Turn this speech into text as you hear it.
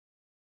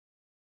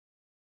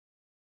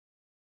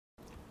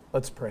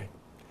Let's pray.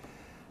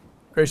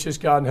 Gracious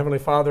God and Heavenly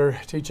Father,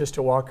 teach us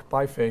to walk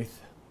by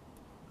faith.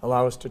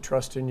 Allow us to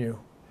trust in you,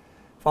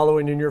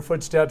 following in your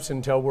footsteps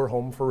until we're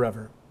home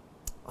forever.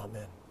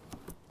 Amen.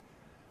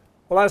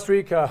 Well, last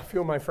week, a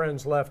few of my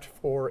friends left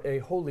for a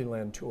Holy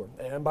Land tour.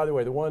 And by the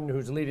way, the one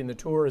who's leading the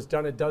tour has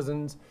done it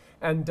dozens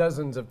and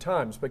dozens of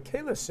times. But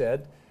Kayla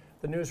said,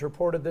 the news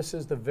reported this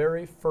is the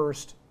very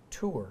first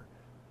tour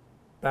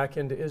back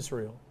into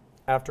Israel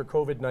after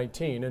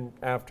COVID-19 and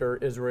after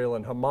Israel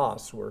and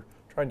Hamas were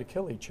trying to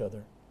kill each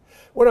other.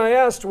 When I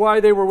asked why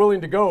they were willing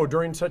to go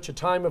during such a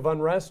time of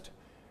unrest,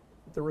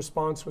 the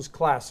response was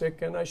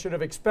classic, and I should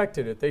have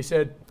expected it. They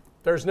said,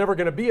 there's never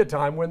going to be a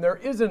time when there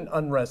isn't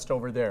unrest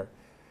over there.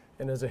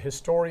 And as a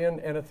historian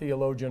and a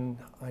theologian,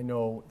 I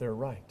know they're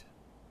right.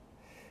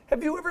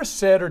 Have you ever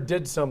said or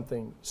did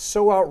something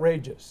so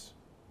outrageous,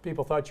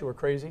 people thought you were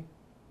crazy?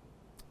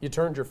 You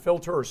turned your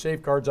filter or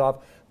safeguards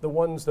off, the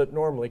ones that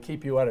normally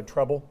keep you out of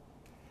trouble,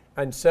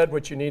 and said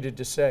what you needed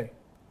to say,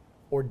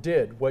 or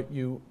did what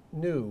you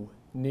knew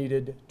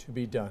needed to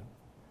be done.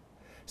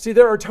 See,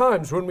 there are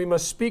times when we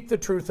must speak the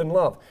truth in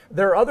love.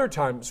 There are other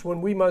times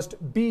when we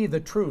must be the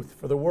truth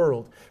for the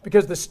world,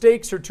 because the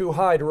stakes are too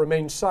high to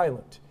remain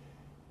silent,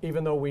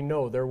 even though we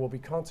know there will be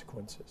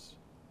consequences.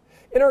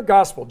 In our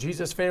gospel,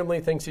 Jesus' family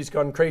thinks he's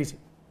gone crazy,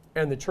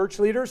 and the church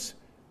leaders,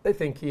 they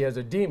think he has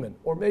a demon,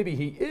 or maybe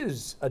he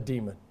is a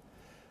demon.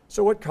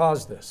 So what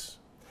caused this?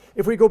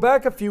 If we go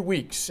back a few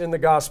weeks in the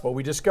gospel,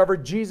 we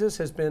discovered Jesus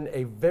has been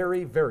a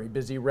very, very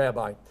busy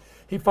rabbi.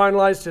 He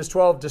finalized his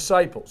 12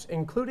 disciples,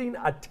 including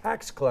a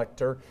tax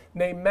collector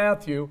named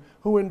Matthew,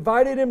 who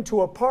invited him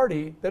to a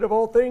party that, of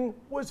all things,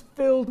 was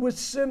filled with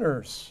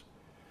sinners.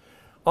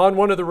 On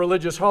one of the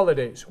religious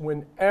holidays,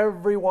 when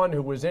everyone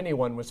who was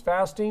anyone was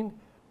fasting,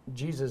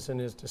 Jesus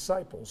and his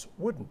disciples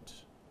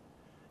wouldn't.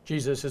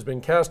 Jesus has been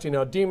casting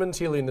out demons,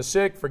 healing the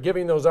sick,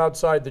 forgiving those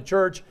outside the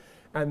church,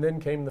 and then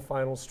came the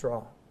final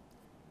straw.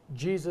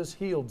 Jesus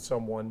healed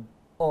someone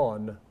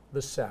on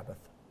the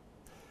Sabbath.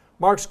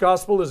 Mark's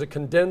gospel is a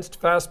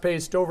condensed,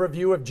 fast-paced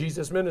overview of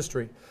Jesus'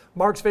 ministry.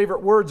 Mark's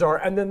favorite words are,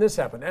 and then this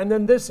happened, and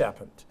then this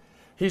happened.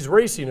 He's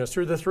racing us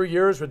through the 3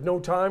 years with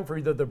no time for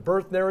either the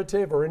birth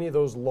narrative or any of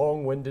those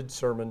long-winded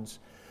sermons.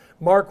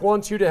 Mark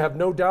wants you to have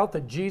no doubt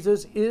that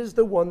Jesus is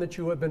the one that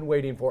you have been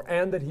waiting for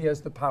and that he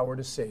has the power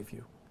to save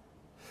you.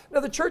 Now,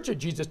 the church at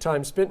Jesus'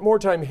 time spent more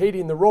time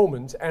hating the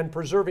Romans and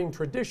preserving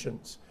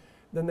traditions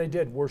than they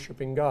did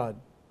worshiping God.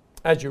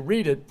 As you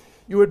read it,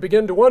 you would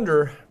begin to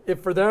wonder if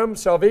for them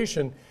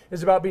salvation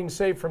is about being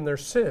saved from their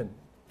sin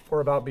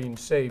or about being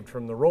saved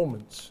from the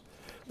Romans.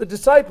 The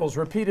disciples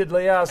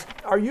repeatedly asked,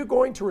 are you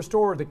going to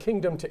restore the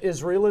kingdom to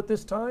Israel at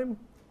this time?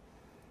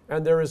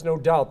 And there is no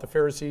doubt the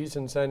Pharisees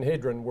and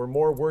Sanhedrin were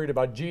more worried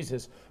about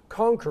Jesus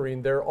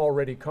conquering their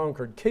already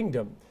conquered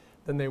kingdom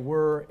than they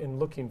were in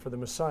looking for the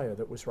Messiah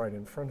that was right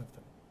in front of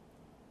them.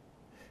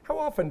 How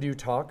often do you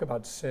talk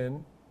about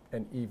sin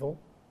and evil?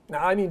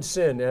 Now, I mean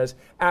sin as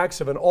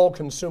acts of an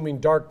all-consuming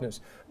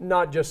darkness,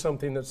 not just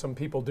something that some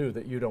people do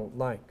that you don't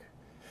like.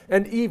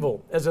 And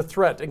evil as a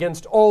threat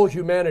against all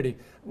humanity,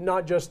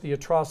 not just the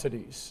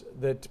atrocities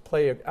that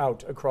play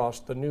out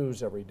across the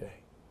news every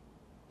day.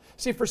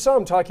 See, for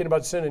some, talking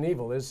about sin and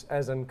evil is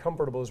as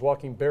uncomfortable as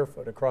walking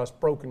barefoot across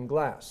broken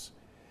glass.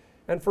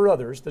 And for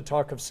others, the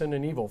talk of sin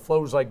and evil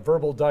flows like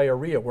verbal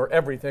diarrhea, where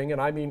everything, and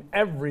I mean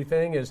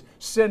everything, is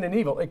sin and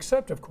evil,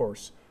 except, of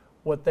course,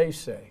 what they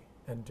say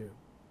and do.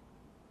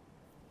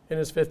 In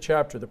his 5th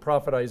chapter, the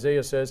prophet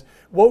Isaiah says,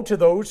 woe to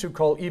those who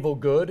call evil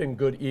good and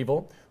good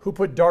evil, who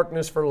put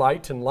darkness for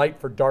light and light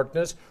for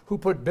darkness, who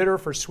put bitter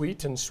for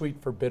sweet and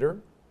sweet for bitter.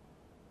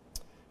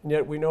 And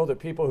yet we know that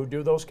people who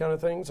do those kind of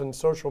things on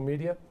social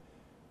media,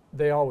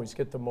 they always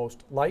get the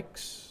most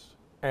likes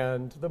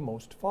and the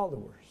most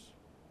followers.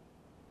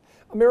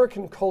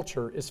 American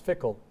culture is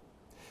fickle.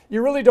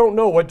 You really don't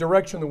know what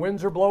direction the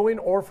winds are blowing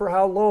or for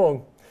how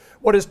long.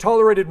 What is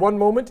tolerated one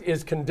moment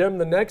is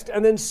condemned the next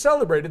and then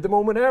celebrated the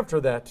moment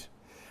after that.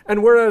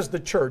 And whereas the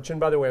church, and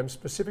by the way, I'm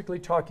specifically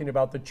talking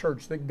about the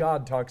church that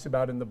God talks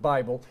about in the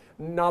Bible,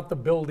 not the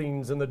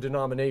buildings and the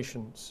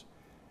denominations,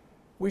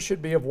 we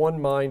should be of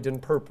one mind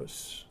and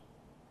purpose.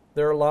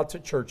 There are lots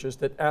of churches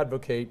that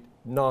advocate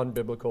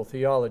non-biblical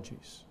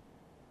theologies,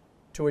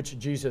 to which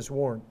Jesus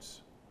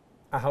warns,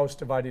 a house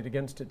divided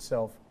against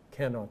itself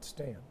cannot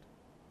stand.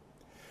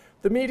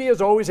 The media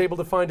is always able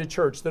to find a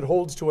church that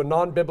holds to a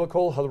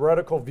non-biblical,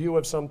 heretical view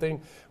of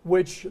something,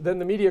 which then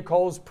the media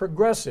calls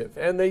progressive,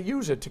 and they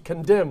use it to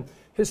condemn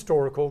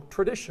historical,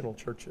 traditional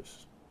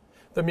churches.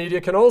 The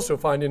media can also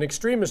find an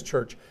extremist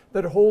church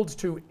that holds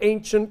to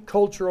ancient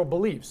cultural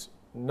beliefs,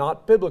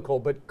 not biblical,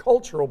 but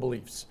cultural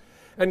beliefs,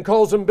 and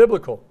calls them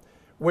biblical,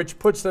 which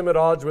puts them at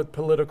odds with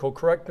political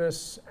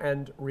correctness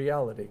and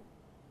reality.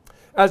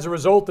 As a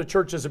result, the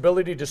church's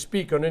ability to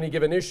speak on any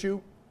given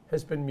issue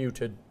has been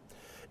muted.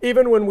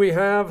 Even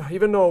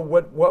though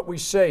what we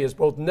say is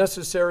both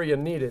necessary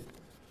and needed,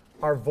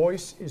 our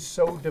voice is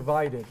so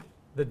divided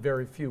that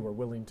very few are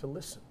willing to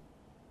listen.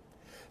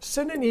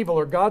 Sin and evil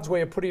are God's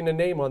way of putting a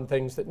name on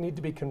things that need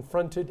to be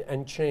confronted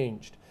and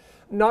changed.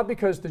 not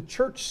because the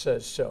church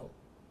says so,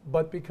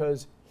 but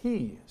because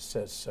he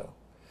says so.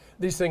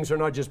 These things are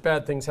not just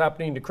bad things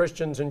happening to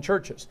Christians and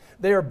churches.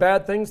 They are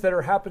bad things that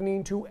are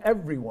happening to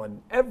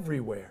everyone,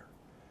 everywhere.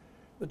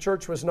 The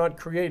church was not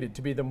created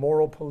to be the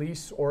moral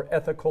police or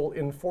ethical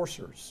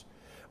enforcers.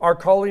 Our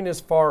calling is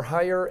far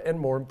higher and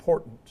more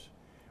important.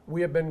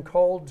 We have been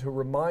called to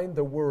remind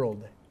the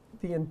world,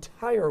 the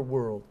entire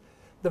world,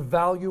 the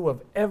value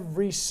of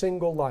every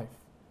single life,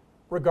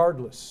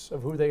 regardless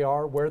of who they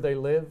are, where they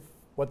live,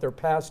 what their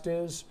past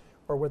is,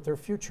 or what their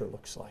future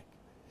looks like.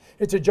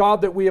 It's a job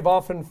that we have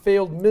often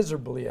failed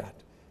miserably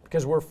at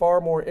because we're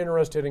far more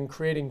interested in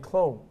creating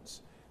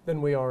clones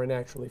than we are in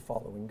actually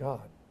following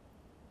God.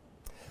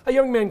 A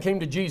young man came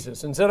to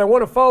Jesus and said, I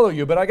want to follow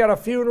you, but I got a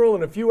funeral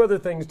and a few other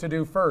things to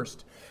do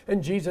first.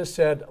 And Jesus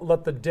said,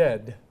 let the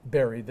dead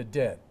bury the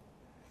dead.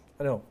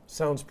 I know,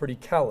 sounds pretty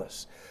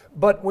callous.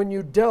 But when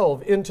you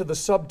delve into the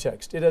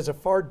subtext, it has a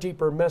far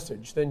deeper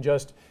message than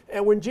just,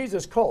 and when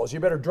Jesus calls, you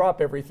better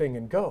drop everything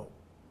and go.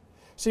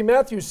 See,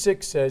 Matthew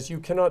 6 says you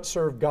cannot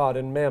serve God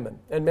and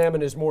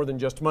mammon is more than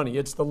just money.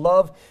 It's the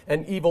love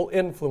and evil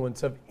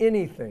influence of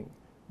anything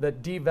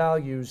that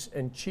devalues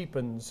and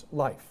cheapens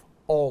life,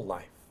 all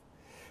life.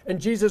 And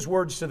Jesus'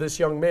 words to this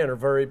young man are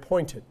very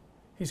pointed.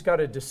 He's got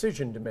a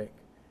decision to make,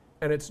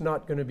 and it's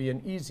not going to be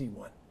an easy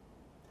one.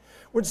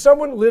 When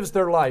someone lives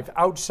their life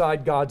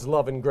outside God's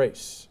love and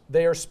grace,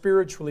 they are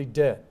spiritually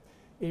dead,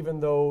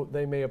 even though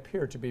they may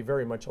appear to be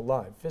very much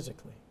alive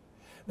physically.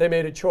 They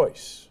made a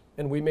choice,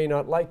 and we may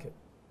not like it,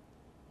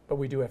 but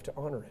we do have to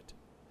honor it.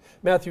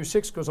 Matthew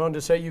 6 goes on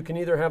to say you can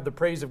either have the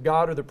praise of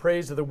God or the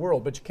praise of the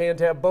world, but you can't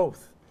have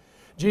both.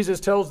 Jesus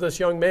tells this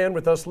young man,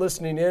 with us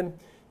listening in,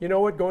 you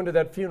know what, going to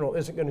that funeral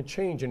isn't going to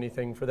change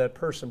anything for that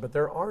person, but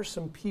there are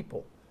some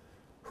people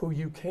who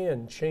you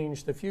can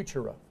change the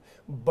future of.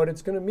 But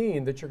it's going to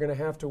mean that you're going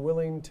to have to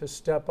willing to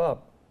step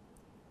up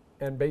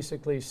and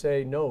basically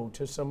say no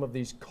to some of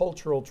these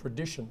cultural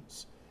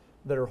traditions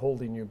that are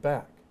holding you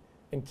back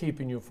and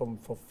keeping you from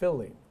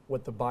fulfilling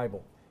what the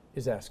Bible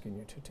is asking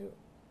you to do.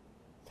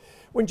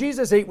 When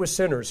Jesus ate with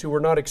sinners who were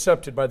not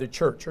accepted by the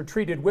church, or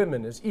treated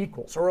women as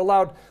equals, or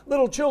allowed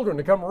little children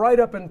to come right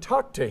up and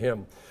talk to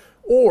him,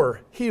 or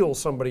heal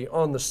somebody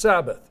on the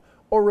Sabbath,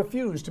 or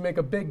refused to make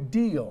a big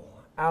deal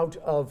out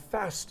of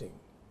fasting,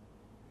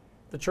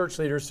 the church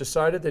leaders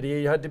decided that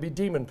he had to be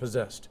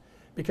demon-possessed,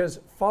 because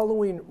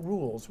following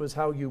rules was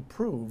how you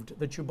proved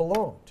that you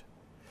belonged.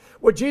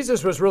 What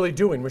Jesus was really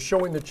doing was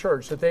showing the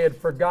church that they had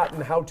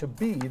forgotten how to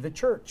be the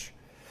church.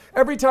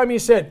 Every time he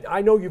said,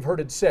 I know you've heard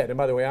it said, and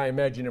by the way, I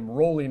imagine him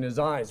rolling his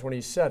eyes when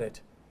he said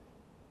it,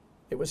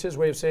 it was his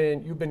way of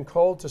saying, you've been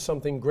called to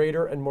something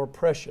greater and more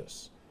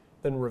precious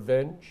than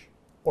revenge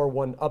or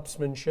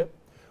one-upsmanship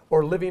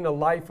or living a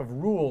life of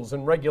rules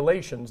and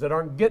regulations that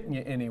aren't getting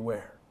you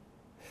anywhere.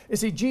 You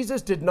see,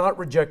 Jesus did not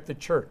reject the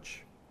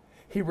church.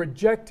 He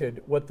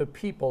rejected what the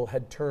people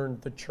had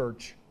turned the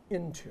church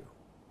into.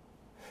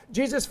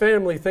 Jesus'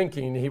 family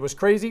thinking he was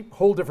crazy,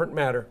 whole different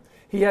matter.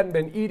 He hadn't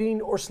been eating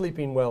or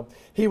sleeping well.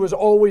 He was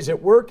always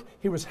at work.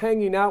 He was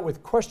hanging out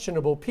with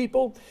questionable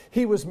people.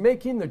 He was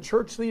making the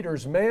church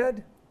leaders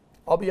mad.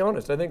 I'll be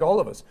honest, I think all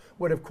of us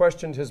would have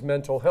questioned his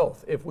mental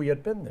health if we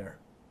had been there.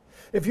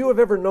 If you have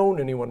ever known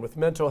anyone with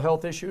mental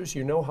health issues,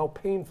 you know how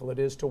painful it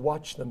is to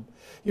watch them.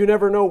 You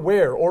never know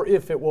where or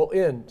if it will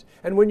end.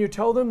 And when you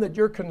tell them that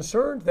you're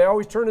concerned, they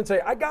always turn and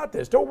say, I got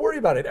this, don't worry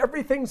about it,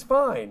 everything's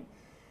fine.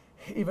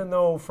 Even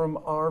though from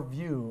our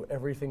view,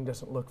 everything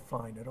doesn't look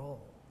fine at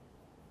all.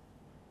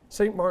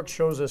 St. Mark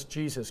shows us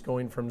Jesus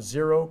going from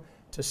 0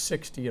 to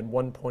 60 in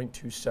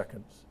 1.2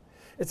 seconds.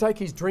 It's like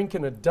he's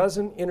drinking a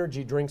dozen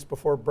energy drinks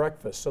before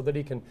breakfast so that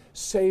he can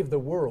save the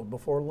world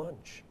before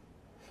lunch.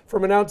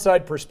 From an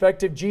outside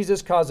perspective,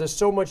 Jesus causes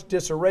so much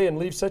disarray and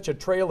leaves such a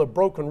trail of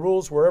broken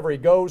rules wherever he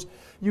goes,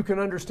 you can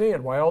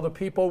understand why all the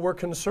people were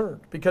concerned,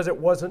 because it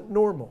wasn't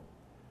normal.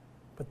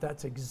 But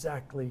that's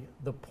exactly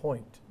the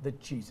point that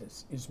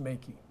Jesus is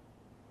making.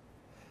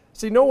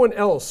 See, no one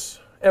else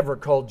ever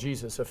called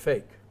Jesus a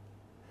fake.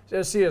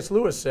 As C.S.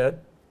 Lewis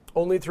said,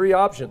 only three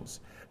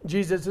options.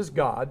 Jesus is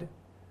God,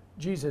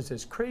 Jesus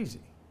is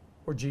crazy,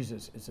 or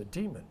Jesus is a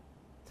demon.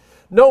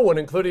 No one,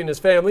 including his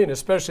family and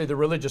especially the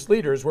religious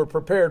leaders, were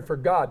prepared for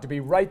God to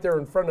be right there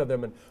in front of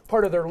them and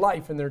part of their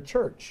life in their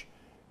church.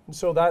 And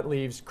so that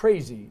leaves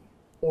crazy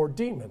or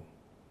demon.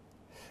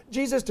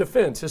 Jesus'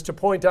 defense is to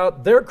point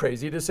out they're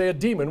crazy to say a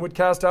demon would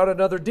cast out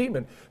another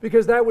demon,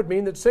 because that would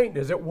mean that Satan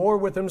is at war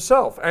with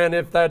himself. And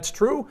if that's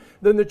true,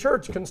 then the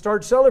church can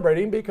start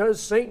celebrating because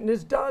Satan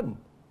is done.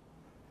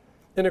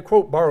 In a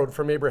quote borrowed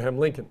from Abraham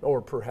Lincoln,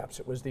 or perhaps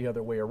it was the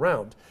other way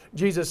around,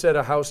 Jesus said,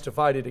 a house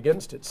divided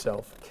against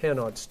itself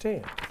cannot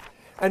stand.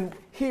 And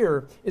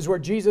here is where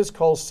Jesus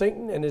calls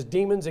Satan and his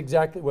demons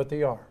exactly what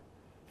they are: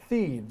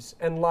 thieves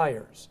and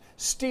liars,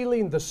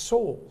 stealing the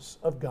souls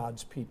of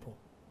God's people.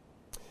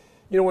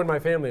 You know, when my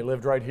family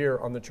lived right here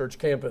on the church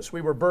campus,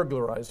 we were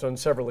burglarized on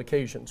several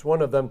occasions.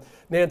 One of them,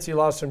 Nancy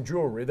lost some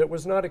jewelry that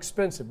was not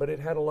expensive, but it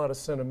had a lot of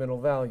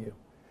sentimental value.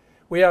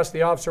 We asked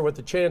the officer what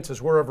the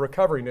chances were of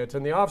recovering it,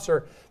 and the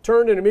officer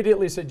turned and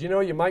immediately said,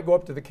 you might go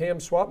up to the CAM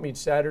swap meet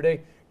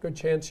Saturday. Good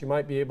chance you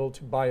might be able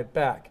to buy it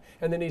back.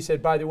 And then he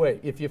said, by the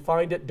way, if you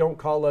find it, don't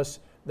call us.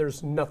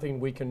 There's nothing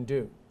we can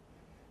do.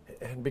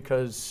 And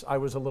because I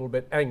was a little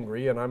bit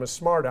angry and I'm a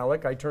smart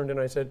aleck, I turned and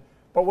I said,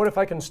 but what if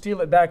I can steal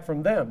it back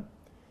from them?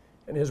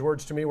 And his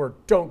words to me were,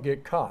 don't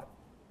get caught.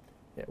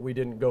 Yeah, we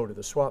didn't go to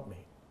the swap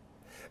meet.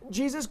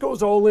 Jesus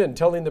goes all in,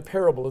 telling the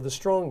parable of the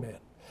strong man.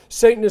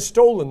 Satan has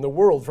stolen the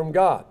world from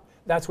God.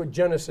 That's what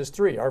Genesis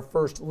 3, our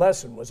first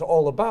lesson, was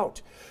all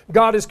about.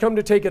 God has come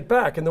to take it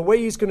back, and the way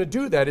he's going to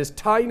do that is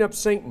tying up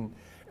Satan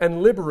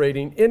and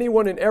liberating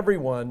anyone and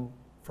everyone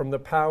from the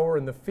power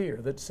and the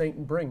fear that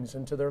Satan brings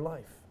into their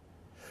life.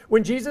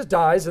 When Jesus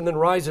dies and then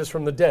rises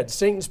from the dead,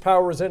 Satan's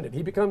power is ended.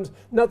 He becomes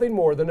nothing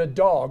more than a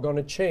dog on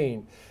a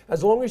chain.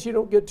 As long as you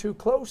don't get too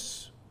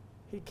close,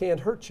 he can't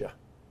hurt you.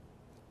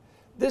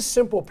 This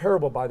simple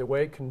parable, by the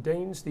way,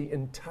 contains the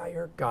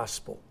entire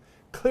gospel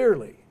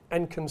clearly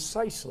and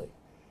concisely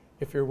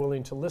if you're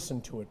willing to listen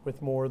to it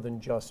with more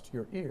than just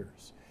your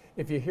ears.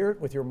 If you hear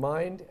it with your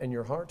mind and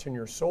your heart and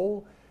your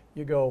soul,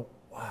 you go,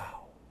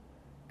 wow,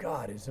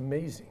 God is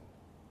amazing.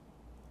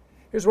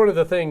 Here's one of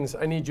the things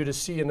I need you to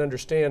see and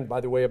understand, by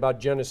the way,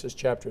 about Genesis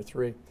chapter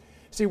 3.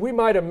 See, we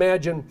might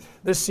imagine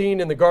this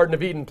scene in the Garden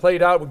of Eden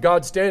played out with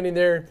God standing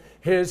there,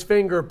 his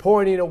finger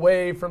pointing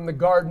away from the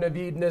Garden of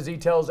Eden as he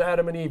tells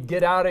Adam and Eve,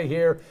 get out of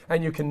here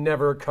and you can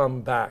never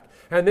come back.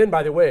 And then,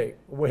 by the way,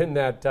 when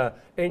that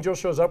angel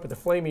shows up with a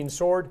flaming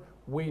sword,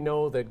 we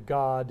know that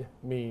God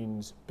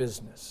means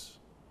business.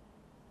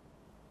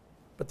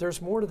 But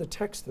there's more to the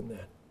text than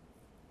that.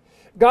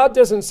 God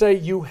doesn't say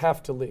you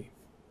have to leave.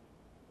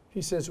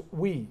 He says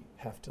we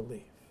have to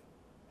leave.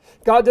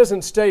 God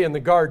doesn't stay in the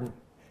garden.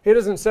 He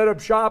doesn't set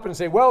up shop and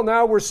say, well,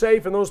 now we're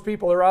safe and those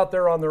people are out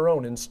there on their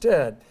own.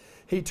 Instead,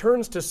 he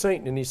turns to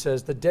Satan and he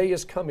says, the day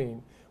is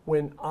coming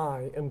when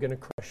I am going to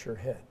crush your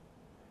head.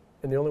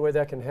 And the only way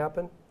that can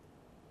happen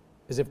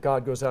is if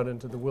God goes out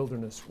into the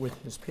wilderness with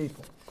his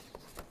people.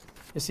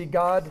 You see,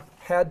 God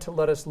had to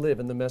let us live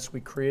in the mess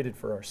we created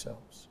for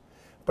ourselves,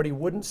 but he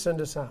wouldn't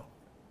send us out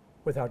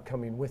without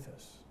coming with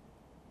us.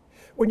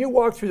 When you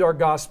walk through our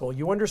gospel,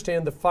 you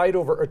understand the fight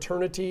over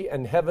eternity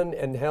and heaven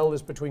and hell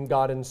is between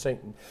God and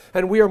Satan.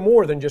 And we are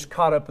more than just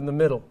caught up in the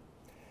middle.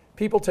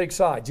 People take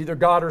sides, either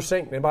God or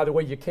Satan. And by the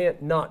way, you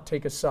can't not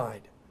take a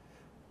side.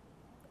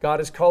 God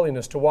is calling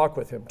us to walk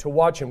with him, to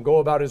watch him go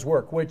about his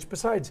work, which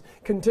besides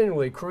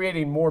continually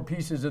creating more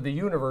pieces of the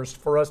universe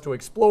for us to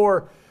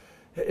explore,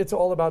 it's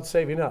all about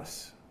saving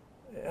us.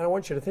 And I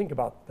want you to think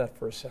about that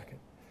for a second.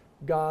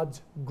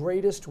 God's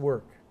greatest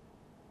work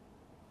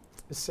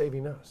is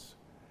saving us.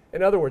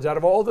 In other words, out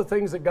of all the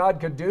things that God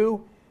could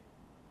do,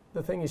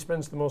 the thing he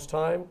spends the most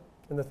time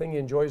and the thing he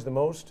enjoys the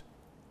most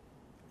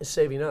is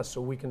saving us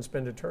so we can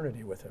spend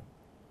eternity with him.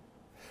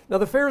 Now,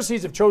 the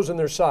Pharisees have chosen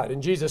their side,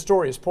 and Jesus'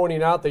 story is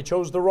pointing out they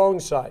chose the wrong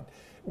side.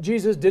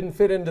 Jesus didn't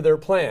fit into their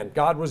plan.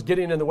 God was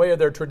getting in the way of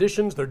their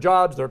traditions, their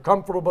jobs, their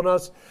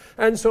comfortableness,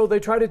 and so they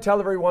try to tell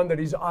everyone that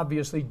he's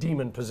obviously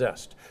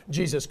demon-possessed.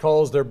 Jesus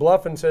calls their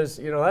bluff and says,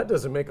 that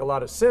doesn't make a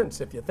lot of sense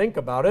if you think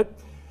about it.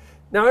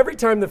 Now, every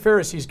time the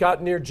Pharisees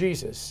got near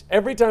Jesus,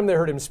 every time they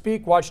heard him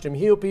speak, watched him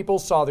heal people,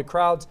 saw the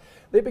crowds,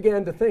 they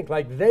began to think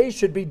like they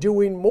should be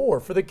doing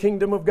more for the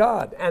kingdom of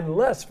God and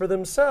less for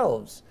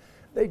themselves.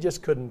 They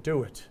just couldn't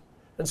do it.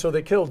 And so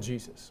they killed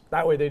Jesus.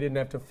 That way they didn't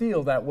have to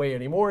feel that way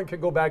anymore and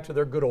could go back to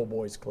their good old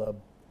boys club.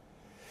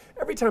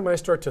 Every time I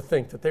start to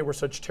think that they were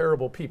such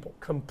terrible people,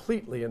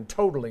 completely and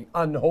totally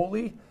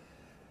unholy,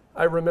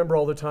 I remember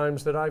all the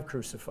times that I've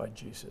crucified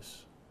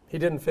Jesus. He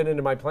didn't fit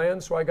into my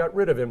plan, so I got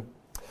rid of him.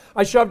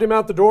 I shoved him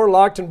out the door,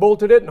 locked and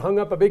bolted it, and hung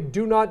up a big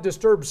do not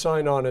disturb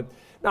sign on it.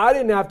 Now, I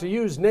didn't have to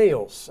use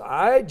nails.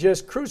 I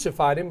just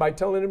crucified him by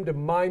telling him to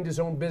mind his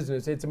own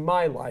business. It's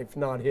my life,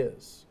 not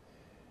his.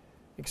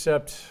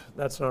 Except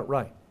that's not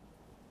right.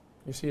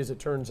 You see, as it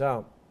turns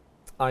out,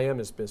 I am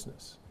his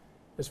business,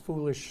 as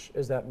foolish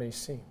as that may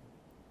seem.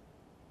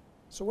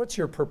 So what's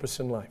your purpose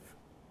in life?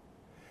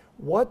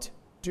 What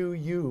do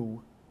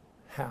you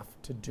have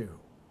to do?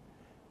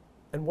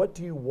 And what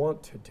do you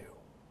want to do?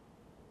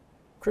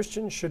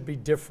 Christians should be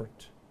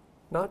different,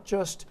 not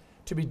just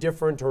to be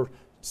different or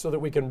so that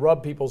we can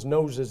rub people's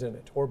noses in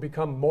it or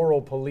become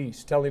moral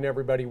police, telling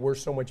everybody we're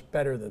so much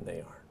better than they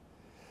are.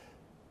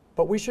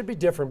 But we should be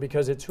different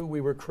because it's who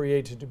we were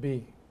created to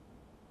be,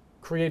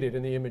 created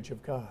in the image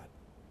of God.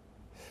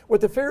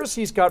 What the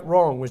Pharisees got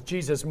wrong was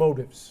Jesus'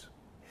 motives.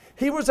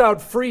 He was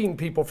out freeing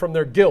people from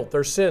their guilt,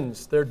 their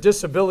sins, their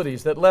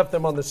disabilities that left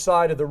them on the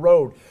side of the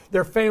road,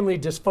 their family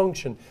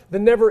dysfunction, the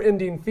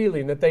never-ending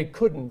feeling that they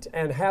couldn't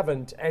and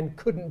haven't and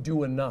couldn't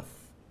do enough.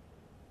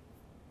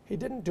 He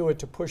didn't do it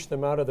to push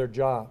them out of their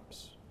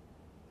jobs.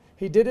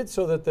 He did it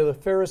so that the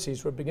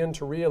Pharisees would begin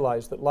to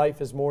realize that life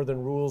is more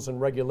than rules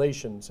and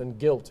regulations and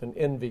guilt and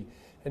envy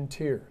and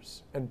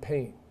tears and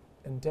pain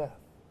and death.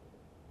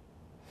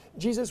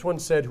 Jesus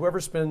once said,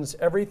 whoever spends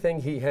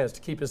everything he has to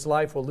keep his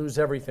life will lose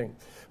everything.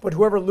 But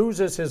whoever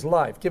loses his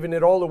life, giving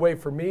it all away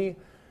for me,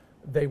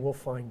 they will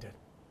find it.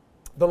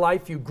 The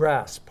life you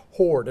grasp,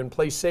 hoard, and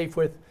play safe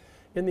with,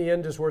 in the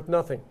end is worth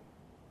nothing.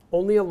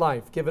 Only a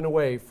life given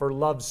away for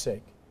love's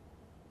sake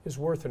is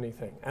worth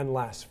anything and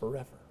lasts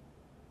forever.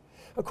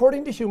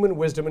 According to human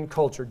wisdom and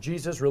culture,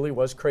 Jesus really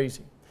was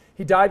crazy.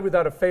 He died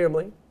without a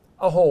family,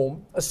 a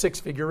home, a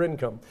six-figure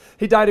income.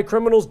 He died a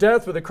criminal's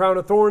death with a crown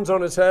of thorns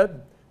on his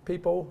head.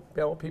 People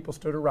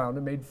stood around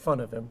and made fun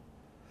of him.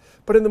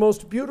 But in the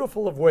most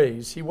beautiful of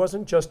ways, he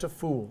wasn't just a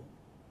fool.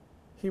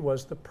 He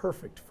was the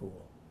perfect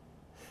fool.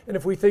 And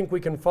if we think we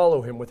can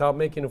follow him without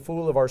making a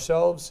fool of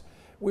ourselves,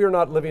 we are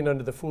not living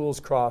under the fool's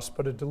cross,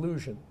 but a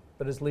delusion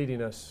that is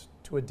leading us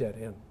to a dead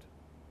end.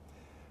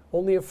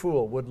 Only a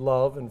fool would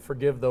love and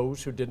forgive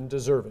those who didn't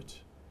deserve it.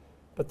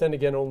 But then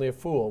again, only a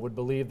fool would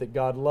believe that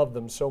God loved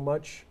them so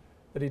much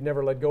that he'd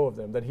never let go of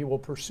them, that he will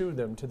pursue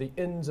them to the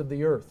ends of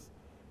the earth,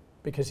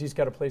 because he's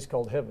got a place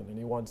called heaven and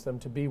he wants them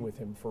to be with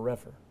him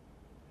forever.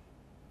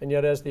 And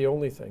yet, as the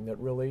only thing that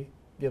really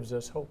gives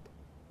us hope.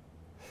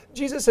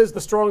 Jesus says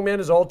the strong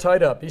man is all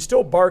tied up. He's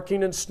still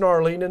barking and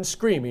snarling and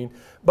screaming,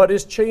 but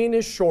his chain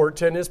is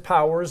short and his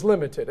power is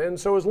limited. And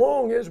so as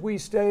long as we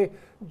stay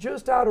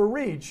just out of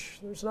reach,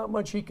 there's not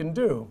much he can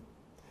do.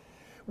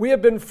 We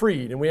have been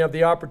freed and we have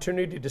the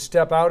opportunity to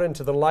step out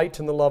into the light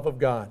and the love of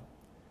God.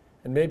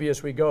 And maybe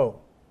as we go,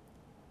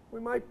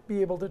 we might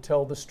be able to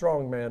tell the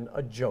strong man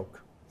a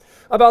joke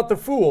about the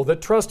fool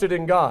that trusted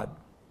in God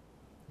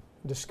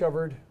and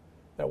discovered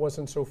that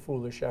wasn't so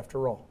foolish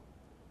after all.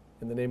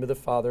 In the name of the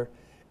Father,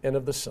 and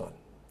of the Son,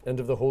 and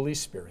of the Holy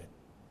Spirit.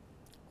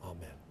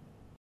 Amen.